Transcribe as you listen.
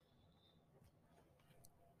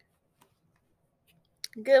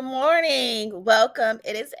Good morning. Welcome.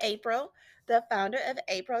 It is April, the founder of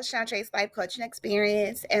April Chantrace Life Coaching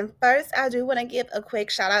Experience. And first, I do want to give a quick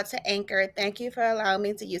shout out to Anchor. Thank you for allowing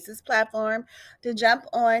me to use this platform to jump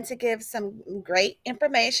on to give some great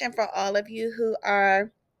information for all of you who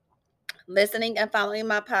are listening and following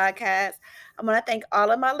my podcast. I want to thank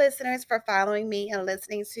all of my listeners for following me and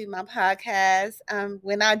listening to my podcast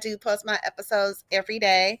when I do post my episodes every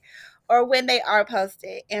day or when they are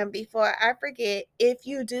posted. And before I forget, if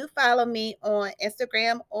you do follow me on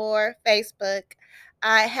Instagram or Facebook,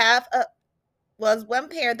 I have was one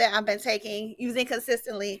pair that I've been using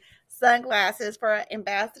consistently, sunglasses for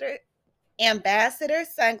ambassador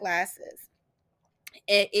sunglasses.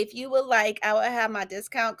 And if you would like, I will have my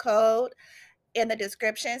discount code in the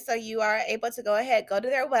description so you are able to go to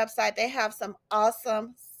their website. They have some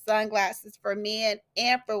awesome sunglasses for men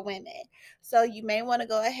and for women, so you may want to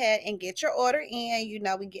go ahead and get your order in.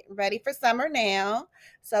 We getting ready for summer now,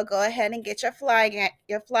 so go ahead and get your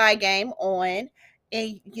fly game on,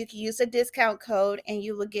 and you can use a discount code and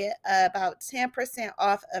you will get about 10%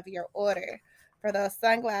 off of your order for those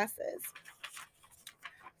sunglasses.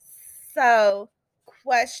 So,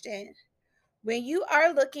 question: when you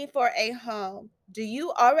are looking for a home, do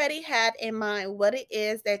you already have in mind what it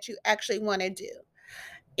is that you actually want to do?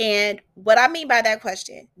 And what I mean by that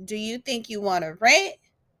question, do you think you want to rent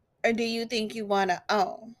or do you think you want to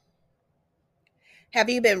own? Have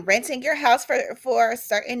you been renting your house for a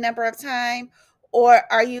certain number of time, or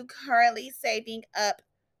are you currently saving up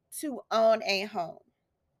to own a home?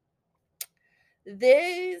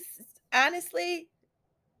 This, honestly,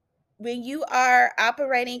 when you are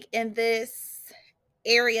operating in this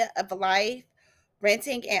area of life,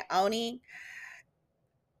 renting and owning,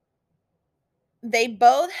 they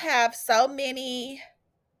both have so many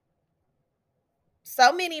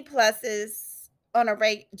pluses on a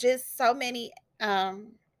rate, just so many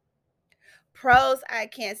pros I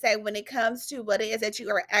can't say when it comes to what it is that you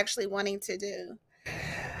are actually wanting to do.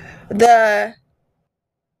 The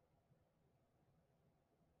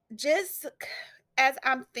just as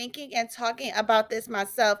I'm thinking and talking about this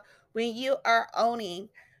myself, when you are owning,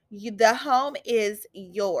 the home is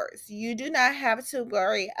yours. You do not have to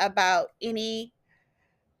worry about anything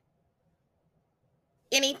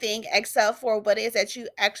except for what it is that you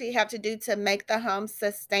actually have to do to make the home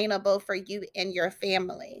sustainable for you and your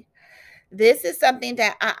family. This is something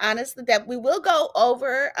that I honestly that we will go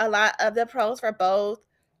over a lot of the pros for both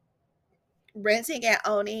renting and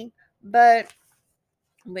owning, but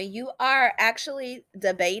when you are actually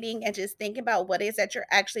debating and just thinking about what it is that you're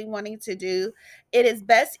actually wanting to do, it is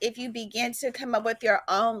best if you begin to come up with your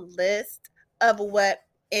own list of what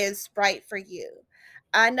is right for you.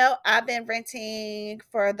 I know I've been renting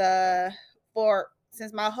for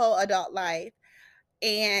since my whole adult life,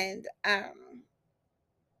 and I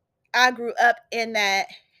grew up in that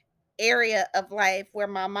area of life where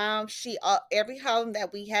my mom, she every home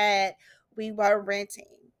that we had, we were renting,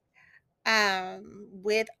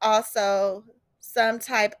 with also some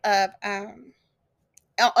type of on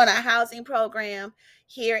a housing program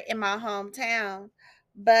here in my hometown.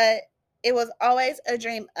 But it was always a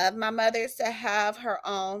dream of my mother's to have her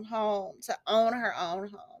own home, to own her own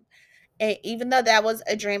home. And even though that was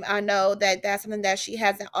a dream, I know that that's something that she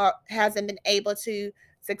hasn't been able to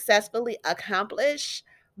successfully accomplish.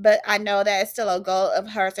 But I know that it's still a goal of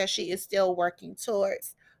hers that she is still working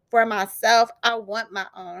towards. For myself, I want my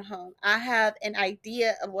own home. I have an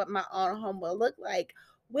idea of what my own home will look like,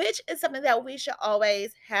 which is something that we should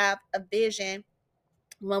always have a vision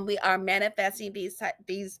when we are manifesting these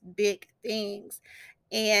big things.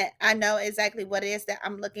 And I know exactly what it is that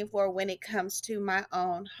I'm looking for when it comes to my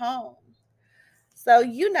own home. So,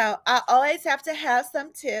 I always have to have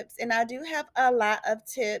some tips, and I do have a lot of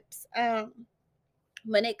tips.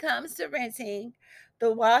 When it comes to renting,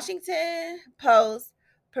 the Washington Post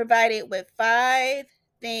provided with 5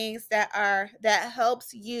 things that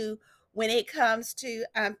helps you when it comes to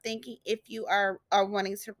thinking if you are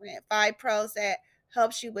wanting to rent. 5 pros that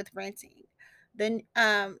helps you with renting. Then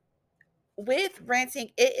with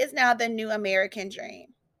renting, it is now the new American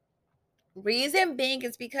dream. Reason being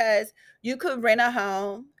is because you could rent a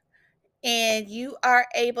home and you are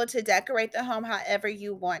able to decorate the home however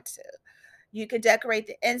you want to. You could decorate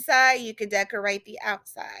the inside, you could decorate the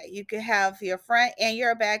outside. You could have your front and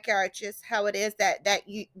your backyard just how it is that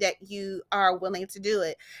you are willing to do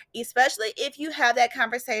it. Especially if you have that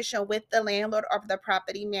conversation with the landlord or the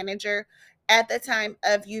property manager at the time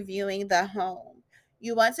of you viewing the home.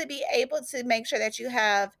 You want to be able to make sure that you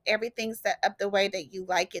have everything set up the way that you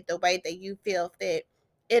like it, the way that you feel fit.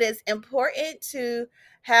 it is important to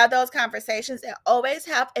have those conversations and always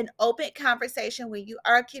have an open conversation when you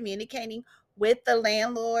are communicating with the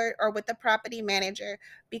landlord or with the property manager,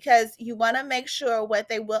 because you want to make sure what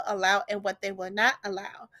they will allow and what they will not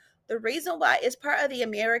allow. The reason why it's part of the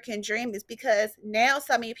American dream is because now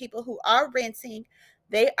so many people who are renting,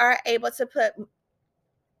 they are able to put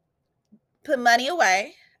money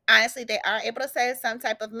away. Honestly, they are able to save some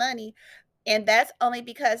type of money, and that's only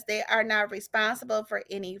because they are not responsible for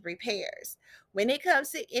any repairs. When it comes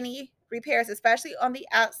to any repairs, especially on the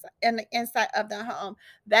outside and the inside of the home,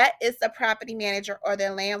 that is the property manager or the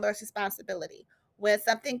landlord's responsibility. When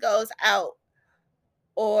something goes out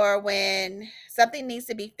or when something needs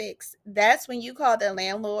to be fixed, that's when you call the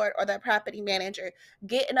landlord or the property manager,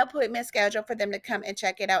 get an appointment scheduled for them to come and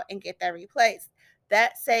check it out and get that replaced.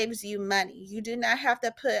 That saves you money. You do not have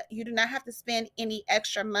to spend any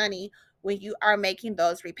extra money when you are making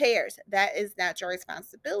those repairs. That is not your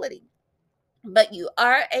responsibility. But you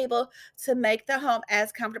are able to make the home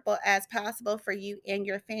as comfortable as possible for you and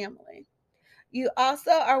your family. You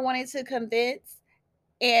also are wanting to convince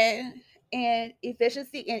and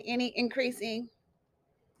efficiency in any increasing,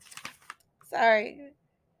 sorry,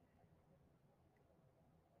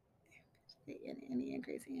 in any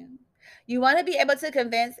increasing, you want to be able to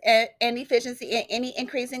convince and efficiency in any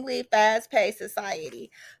increasingly fast-paced society.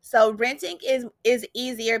 So renting is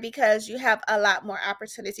easier because you have a lot more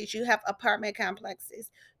opportunities. You have apartment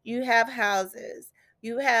complexes, you have houses,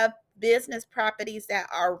 you have business properties that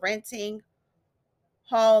are renting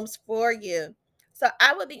homes for you. So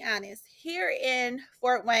I would be honest, here in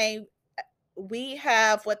Fort Wayne, we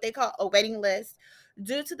have what they call a waiting list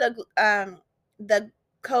due to the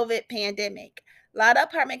COVID pandemic. A lot of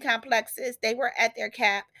apartment complexes, they were at their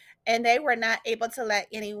cap and they were not able to let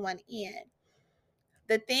anyone in.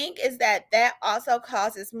 The thing is that that also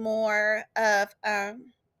causes more of a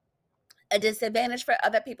disadvantage for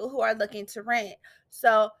other people who are looking to rent.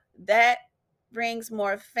 So that brings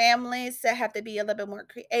more families to have to be a little bit more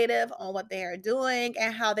creative on what they are doing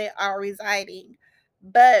and how they are residing.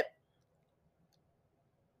 But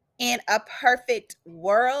in a perfect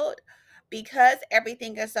world, because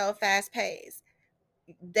everything is so fast paced,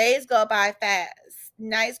 days go by fast,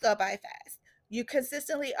 nights go by fast. You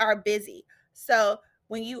consistently are busy. So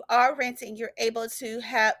when you are renting, you're able to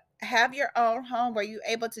have your own home where you're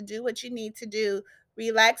able to do what you need to do,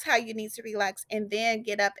 relax how you need to relax, and then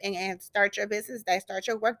get up and start your business day, start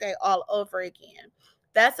your work day all over again.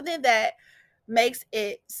 That's something that makes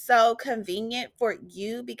it so convenient for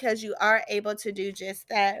you because you are able to do just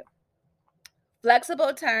that.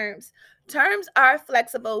 Flexible terms. Terms are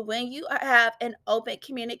flexible when you have an open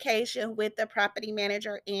communication with the property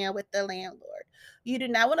manager and with the landlord. You do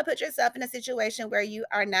not want to put yourself in a situation where you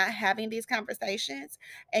are not having these conversations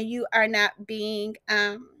and you are not being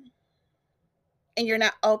and you're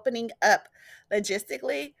not opening up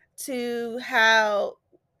logistically to how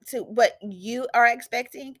to what you are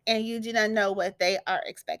expecting and you do not know what they are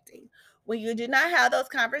expecting. When you do not have those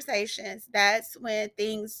conversations, that's when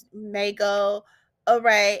things may go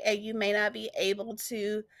awry and you may not be able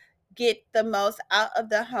to get the most out of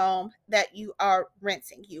the home that you are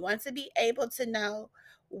renting. You want to be able to know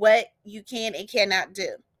what you can and cannot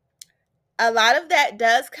do. A lot of that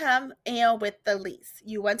does come in with the lease.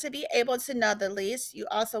 You want to be able to know the lease. You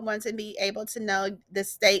also want to be able to know the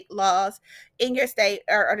state laws in your state,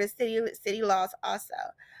 or the city laws also.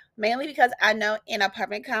 Mainly because I know in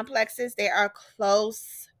apartment complexes there are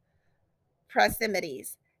close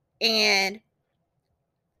proximities. And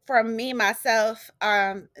for me myself,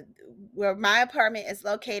 where my apartment is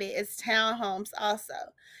located is townhomes also,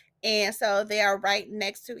 and so they are right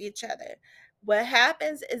next to each other. What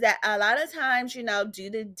happens is that a lot of times,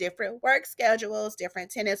 due to different work schedules,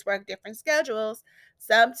 different tenants work different schedules.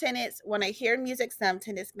 Some tenants want to hear music, some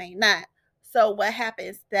tenants may not. So what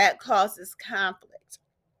happens, that causes conflict.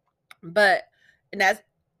 But and that's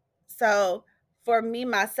so for me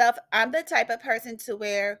myself, I'm the type of person to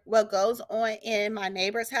where what goes on in my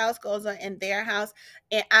neighbor's house goes on in their house,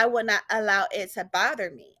 and I will not allow it to bother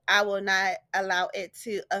me. I will not allow it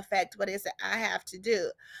to affect what it is that I have to do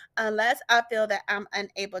unless I feel that I'm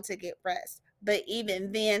unable to get rest. But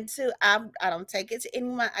even then, too, I don't take it to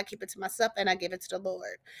anyone. I keep it to myself and I give it to the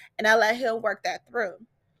Lord, and I let Him work that through.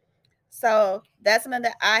 So that's something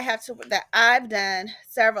that I've done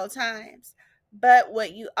several times. But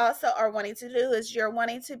what you also are wanting to do is you're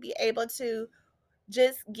wanting to be able to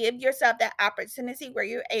just give yourself that opportunity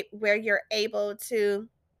where you're able to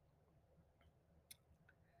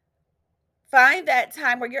find that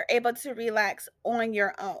time where you're able to relax on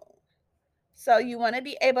your own. So you want to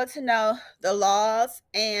be able to know the laws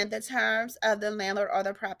and the terms of the landlord or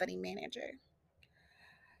the property manager.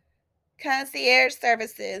 Concierge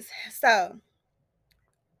services. So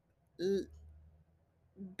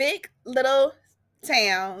big little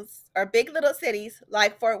towns or big little cities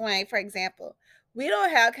like Fort Wayne, for example, we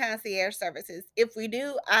don't have concierge services. If we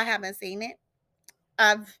do, I haven't seen it.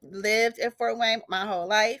 I've lived in Fort Wayne my whole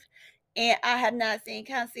life, and I have not seen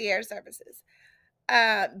concierge services.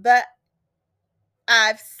 But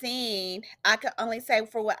I can only say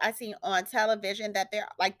for what I've seen on television that they're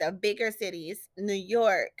like the bigger cities, New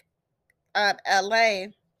York, LA,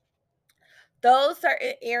 those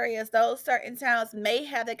certain areas, those certain towns may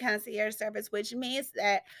have the concierge service, which means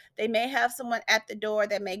that they may have someone at the door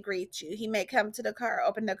that may greet you. He may come to the car,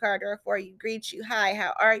 open the car door for you, greet you, hi,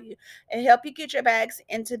 how are you, and help you get your bags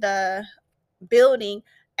into the building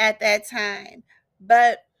at that time.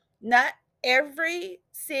 But not every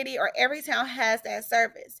city or every town has that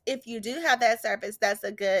service. If you do have that service,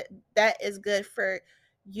 that is good for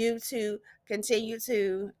you to continue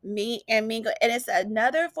to meet and mingle. And it's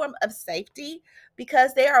another form of safety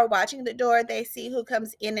because they are watching the door, they see who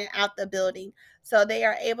comes in and out the building. So they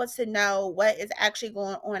are able to know what is actually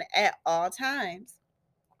going on at all times.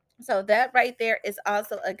 So that right there is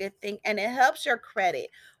also a good thing, and it helps your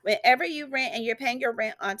credit. Whenever you rent and you're paying your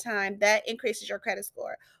rent on time, that increases your credit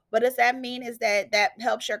score. What does that mean is that that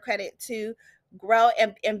helps your credit to grow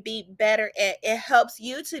and be better. And it helps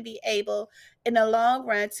you to be able, in the long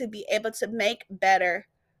run, to be able to make better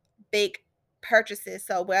big purchases.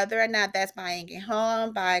 So whether or not that's buying a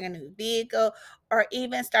home, buying a new vehicle, or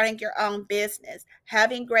even starting your own business,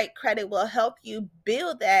 having great credit will help you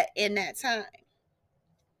build that in that time.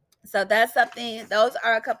 So that's something, those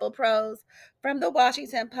are a couple pros from the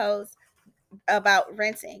Washington Post about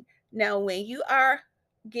renting. Now, when you are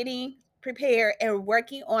getting prepared and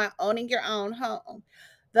working on owning your own home,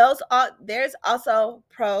 there's also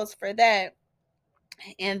pros for that.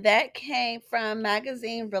 And that came from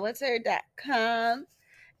magazinerealtor.com.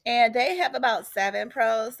 And they have about 7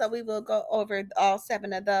 pros. So we will go over all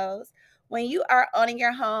 7 of those. When you are owning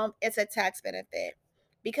your home, it's a tax benefit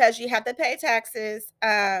because you have to pay taxes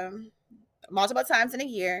multiple times in a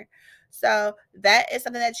year. So that is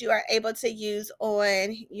something that you are able to use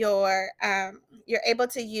on you're able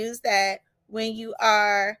to use that when you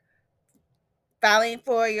are filing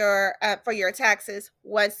for your taxes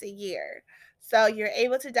once a year. So you're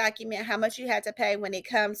able to document how much you had to pay when it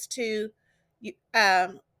comes to you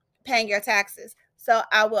paying your taxes. So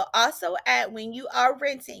I will also add, when you are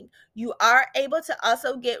renting, you are able to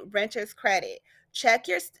also get renter's credit. Check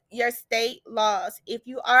your state laws. If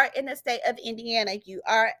you are in the state of Indiana, you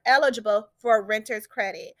are eligible for renter's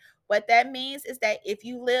credit. What that means is that if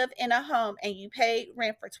you live in a home and you pay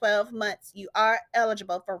rent for 12 months, you are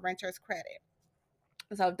eligible for renter's credit.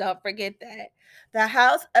 So don't forget that. The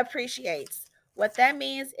house appreciates. What that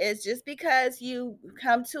means is just because you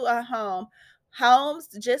come to a home, homes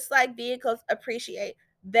just like vehicles appreciate.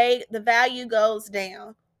 The value goes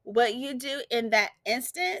down. What you do in that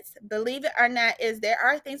instance, believe it or not, is there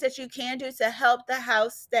are things that you can do to help the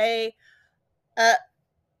house stay up,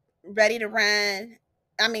 ready to run.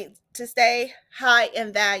 I mean, to stay high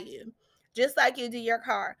in value, just like you do your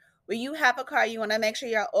car. When you have a car, you want to make sure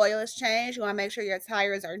your oil is changed. You want to make sure your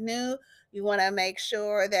tires are new. You want to make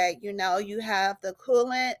sure that you have the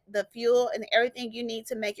coolant, the fuel, and everything you need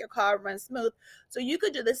to make your car run smooth. So you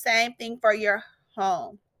could do the same thing for your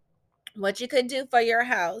home. What you could do for your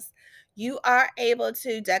house, you are able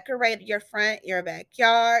to decorate your front, your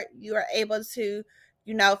backyard. You are able to,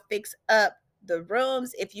 fix up the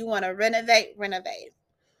rooms. If you want to renovate.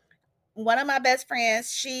 One of my best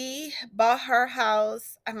friends, she bought her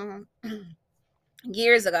house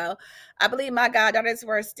years ago. I believe my goddaughters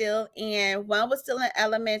were still in, one was still in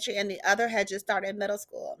elementary and the other had just started middle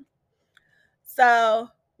school. So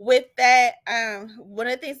with that, one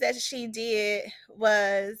of the things that she did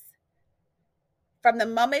was, from the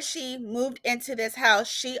moment she moved into this house,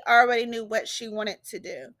 she already knew what she wanted to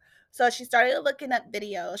do. So she started looking up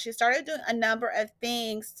videos. She started doing a number of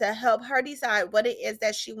things to help her decide what it is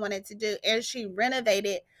that she wanted to do. And she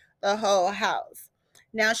renovated the whole house.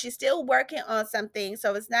 Now she's still working on some things,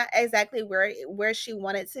 so it's not exactly where she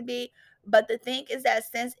wanted to be. But the thing is that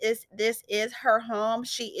since this is her home,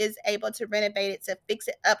 she is able to renovate it to fix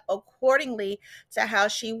it up accordingly to how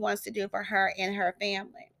she wants to do for her and her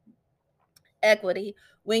family. Equity.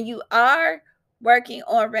 When you are working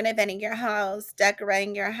on renovating your house,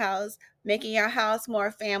 decorating your house, making your house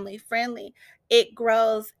more family friendly, it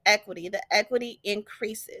grows equity. The equity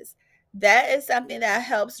increases. That is something that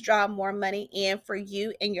helps draw more money in for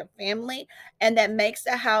you and your family, and that makes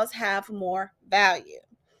the house have more value.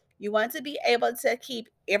 You want to be able to keep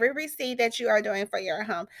every receipt that you are doing for your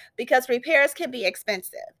home, because repairs can be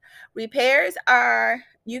expensive. Repairs are,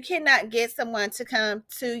 you cannot get someone to come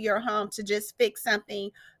to your home to just fix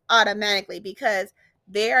something automatically, because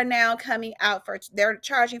they are now coming out for, they're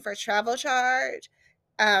charging for travel charge,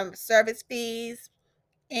 service fees,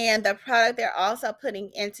 and the product they're also putting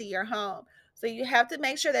into your home. So you have to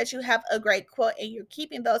make sure that you have a great quote and you're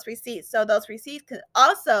keeping those receipts. So those receipts can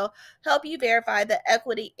also help you verify the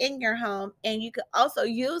equity in your home, and you can also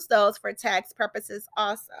use those for tax purposes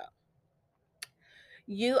also.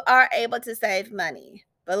 You are able to save money.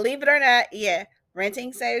 Believe it or not, yeah,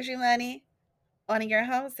 renting saves you money, owning your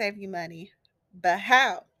home saves you money. But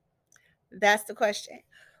how? That's the question.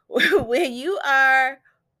 When you are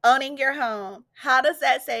owning your home, how does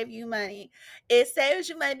that save you money? It saves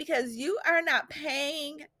you money because your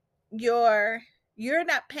you're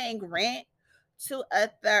not paying rent to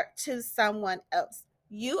to someone else.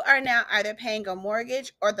 You are now either paying a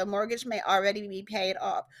mortgage, or the mortgage may already be paid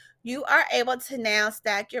off. You are able to now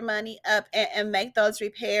stack your money up and make those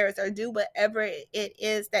repairs or do whatever it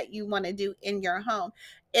is that you want to do in your home.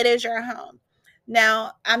 It is your home.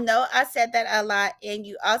 Now, I know I said that a lot, and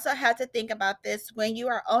you also have to think about this when you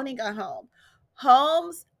are owning a home.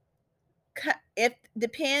 Homes, if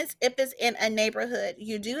depends if it's in a neighborhood.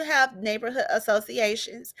 You do have neighborhood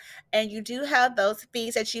associations, and you do have those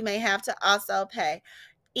fees that you may have to also pay.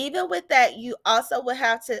 Even with that, you also will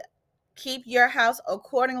have to keep your house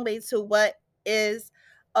accordingly to what is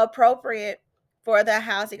appropriate for the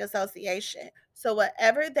housing association. So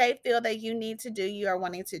whatever they feel that you need to do, you are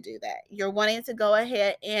wanting to do that. You're wanting to go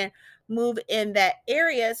ahead and move in that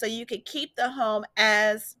area so you can keep the home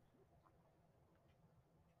as,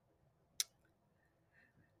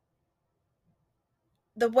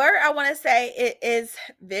 the word I want to say, it is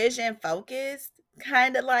vision focused,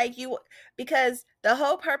 kind of like you, because the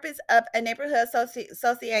whole purpose of a neighborhood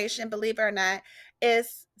association, believe it or not,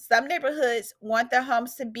 is some neighborhoods want their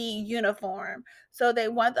homes to be uniform. So they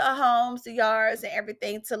want the homes, the yards, and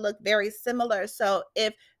everything to look very similar. So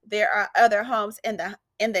if there are other homes in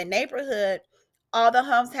the neighborhood, all the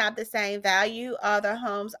homes have the same value, all the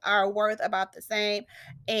homes are worth about the same,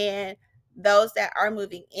 and those that are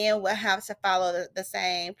moving in will have to follow the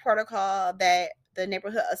same protocol that the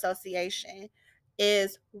neighborhood association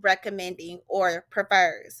is recommending or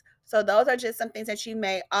prefers. So those are just some things that you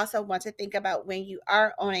may also want to think about when you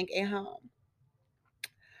are owning a home.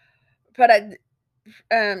 Product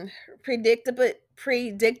um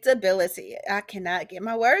predictability. I cannot get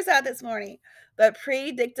my words out this morning. But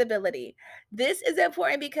predictability. This is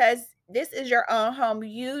important because this is your own home.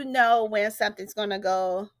 You know when something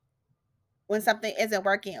isn't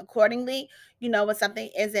working accordingly, you know when something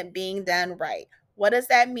isn't being done right. What does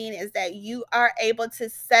that mean? Is that you are able to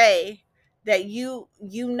say that you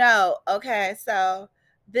know, okay, so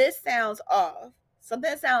this sounds off.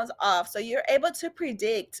 Something sounds off. So you're able to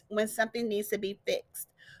predict when something needs to be fixed.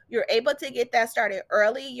 You're able to get that started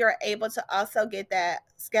early. You're able to also get that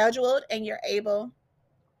scheduled, and you're able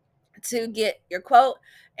to get your quote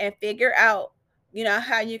and figure out,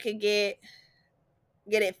 how you can get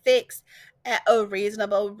it fixed at a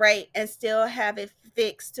reasonable rate and still have it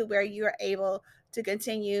fixed to where you're able to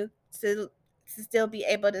continue to still be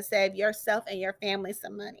able to save yourself and your family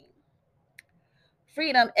some money.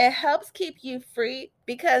 Freedom, it helps keep you free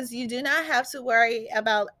because you do not have to worry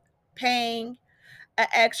about paying an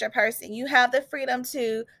extra person. You have the freedom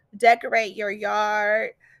to decorate your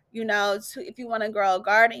yard. If you want to grow a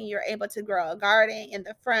garden, you're able to grow a garden in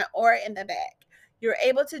the front or in the back. You're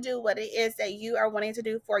able to do what it is that you are wanting to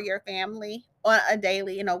do for your family on a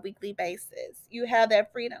daily and a weekly basis. You have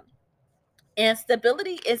that freedom. And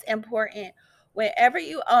stability is important. Whenever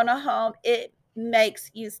you own a home, it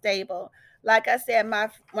makes you stable. Like I said, my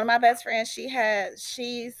one of my best friends,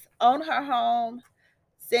 she's owned her home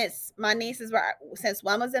since my nieces were since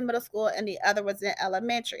one was in middle school and the other was in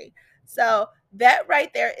elementary. So that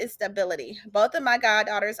right there is stability. Both of my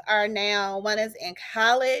goddaughters are now, one is in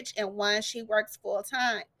college and one she works full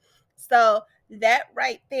time. So that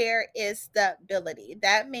right there is stability.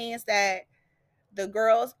 That means that the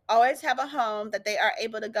girls always have a home that they are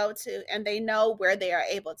able to go to, and they know where they are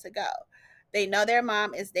able to go. They know their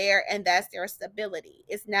mom is there, and that's their stability.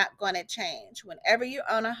 It's not going to change. Whenever you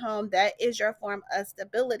own a home, that is your form of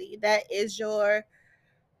stability. That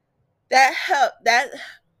help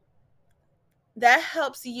that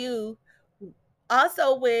helps you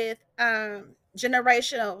also with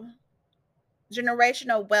generational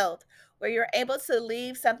wealth, where you're able to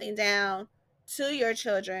leave something down to your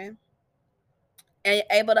children and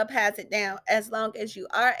able to pass it down as long as you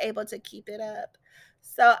are able to keep it up.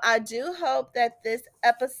 So I do hope that this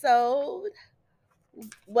episode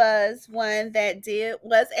was one that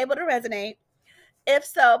was able to resonate. If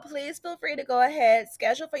so, please feel free to go ahead,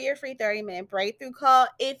 schedule for your free 30-minute breakthrough call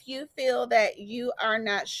if you feel that you are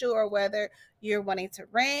not sure whether you're wanting to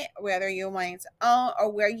rent, whether you're wanting to own,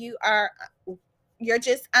 or where you're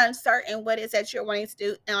just uncertain what it is that you're wanting to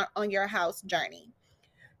do on your house journey.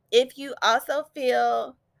 If you also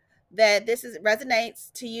feel that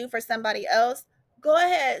resonates to you for somebody else, go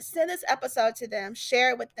ahead, send this episode to them,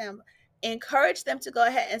 share it with them, encourage them to go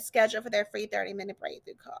ahead and schedule for their free 30-minute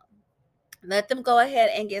breakthrough call. Let them go ahead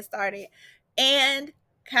and get started. And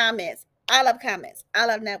comments. I love comments. I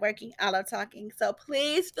love networking. I love talking. So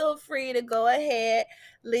please feel free to go ahead,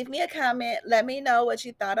 leave me a comment. Let me know what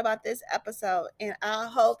you thought about this episode. And I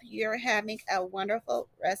hope you're having a wonderful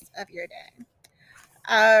rest of your day.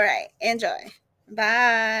 All right. Enjoy.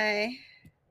 Bye.